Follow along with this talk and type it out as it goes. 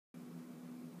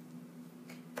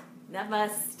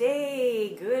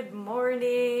Namaste. Good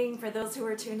morning. For those who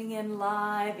are tuning in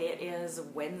live, it is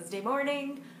Wednesday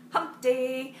morning, hump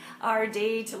day, our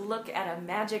day to look at a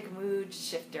magic mood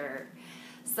shifter.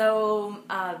 So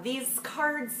these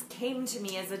cards came to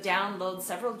me as a download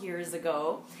several years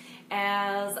ago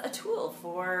as a tool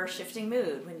for shifting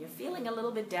mood. When you're feeling a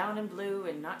little bit down and blue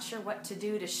and not sure what to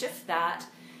do to shift that,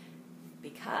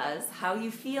 because how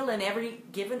you feel in every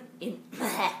given...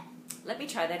 Let me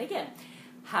try that again.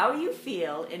 How you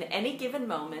feel in any given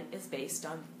moment is based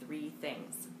on three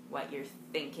things: what you're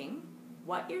thinking,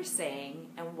 what you're saying,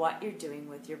 and what you're doing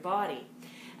with your body.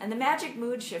 And the magic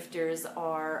mood shifters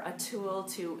are a tool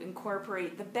to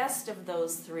incorporate the best of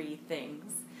those three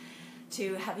things,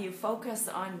 to have you focus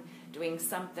on doing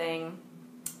something,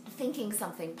 thinking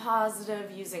something positive,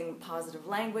 using positive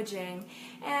languaging,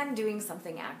 and doing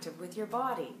something active with your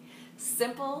body.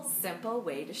 Simple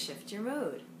way to shift your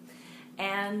mood.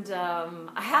 And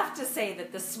I have to say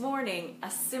that this morning,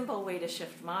 a simple way to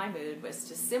shift my mood was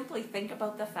to simply think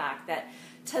about the fact that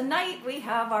tonight we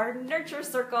have our Nurture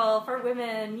Circle for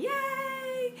women.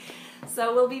 Yay!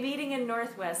 So we'll be meeting in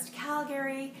Northwest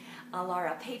Calgary.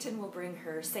 Laura Payton will bring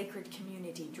her Sacred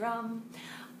Community drum.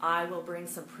 I will bring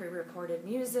some pre-recorded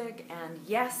music, and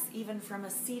yes, even from a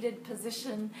seated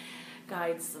position,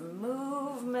 guide some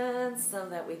movements so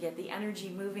that we get the energy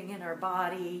moving in our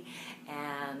body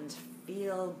and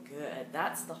feel good.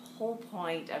 That's the whole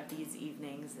point of these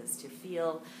evenings, is to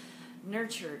feel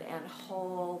nurtured and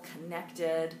whole,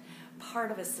 connected,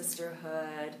 part of a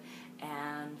sisterhood,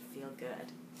 and feel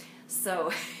good.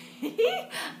 So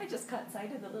I just caught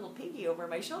sight of the little piggy over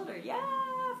my shoulder. Yeah,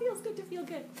 feels good to feel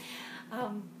good.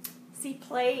 See,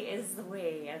 play is the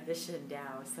way of the Shin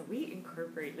Dao, so we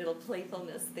incorporate little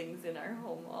playfulness things in our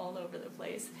home all over the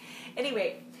place.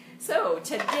 Anyway, so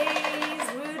today's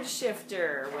mood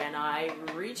shifter, when I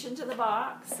reach into the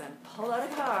box and pull out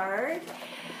a card,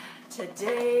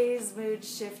 today's mood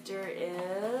shifter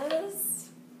is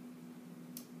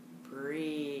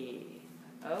breathe.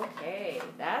 Okay,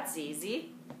 that's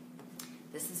easy.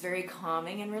 This is very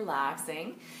calming and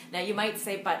relaxing. Now you might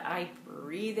say, but I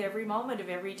breathe every moment of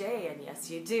every day, and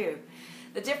yes you do.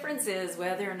 The difference is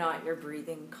whether or not you're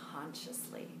breathing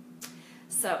consciously.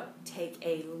 So take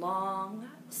a long,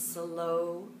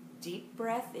 slow, deep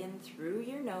breath in through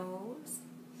your nose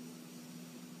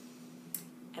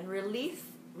and release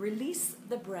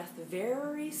the breath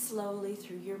very slowly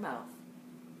through your mouth.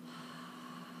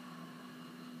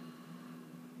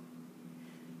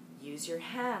 Use your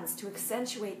hands to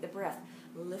accentuate the breath,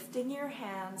 lifting your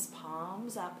hands,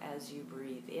 palms up as you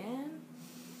breathe in,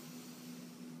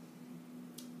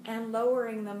 and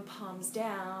lowering them, palms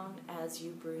down, as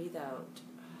you breathe out.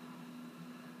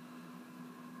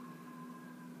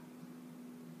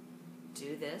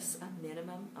 Do this a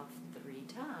minimum of 3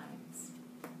 times.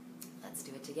 Let's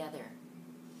do it together.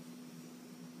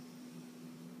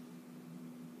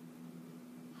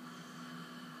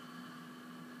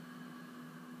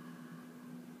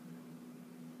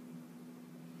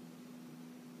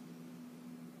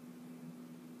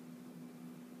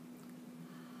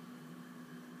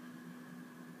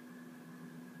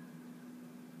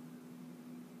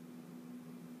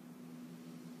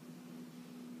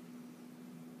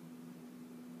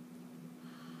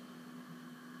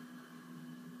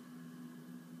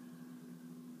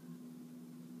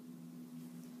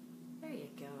 There you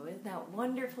go. Isn't that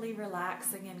wonderfully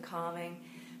relaxing and calming?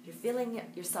 If you're feeling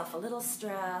yourself a little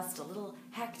stressed, a little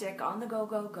hectic, on the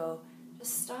go,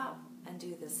 just stop and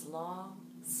do this long,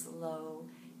 slow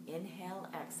inhale,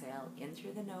 exhale, in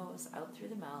through the nose, out through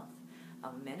the mouth,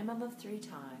 a minimum of 3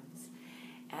 times,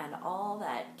 and all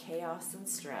that chaos and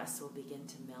stress will begin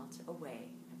to melt away,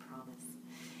 I promise.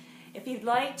 If you'd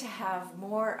like to have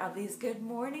more of these, good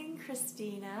morning,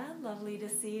 Christina. Lovely to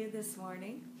see you this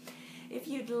morning. If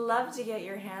you'd love to get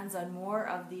your hands on more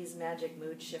of these magic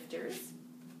mood shifters,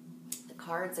 the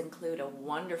cards include a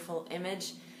wonderful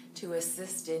image to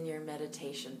assist in your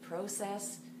meditation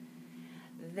process.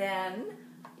 Then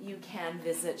you can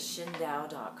visit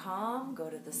shindao.com, go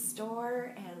to the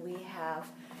store, and we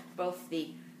have both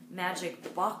the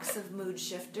magic box of mood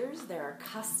shifters. There are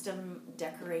custom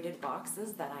decorated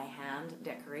boxes that I hand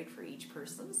decorate for each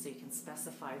person, so you can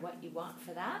specify what you want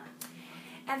for that.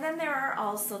 And then there are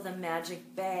also the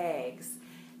magic bags,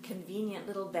 convenient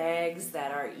little bags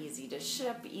that are easy to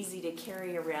ship, easy to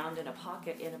carry around in a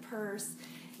pocket in a purse.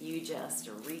 You just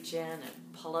reach in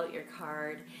and pull out your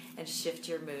card and shift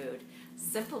your mood.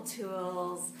 Simple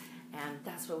tools, and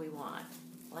that's what we want.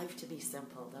 Life to be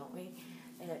simple, don't we?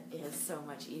 It is so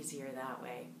much easier that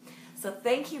way. So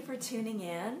thank you for tuning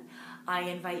in. I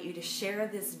invite you to share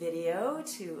this video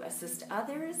to assist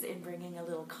others in bringing a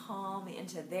little calm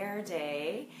into their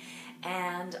day.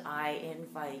 And I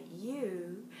invite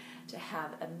you to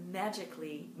have a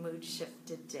magically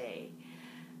mood-shifted day.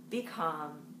 Be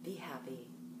calm, be happy.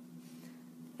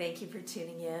 Thank you for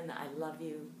tuning in. I love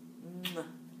you. Mwah.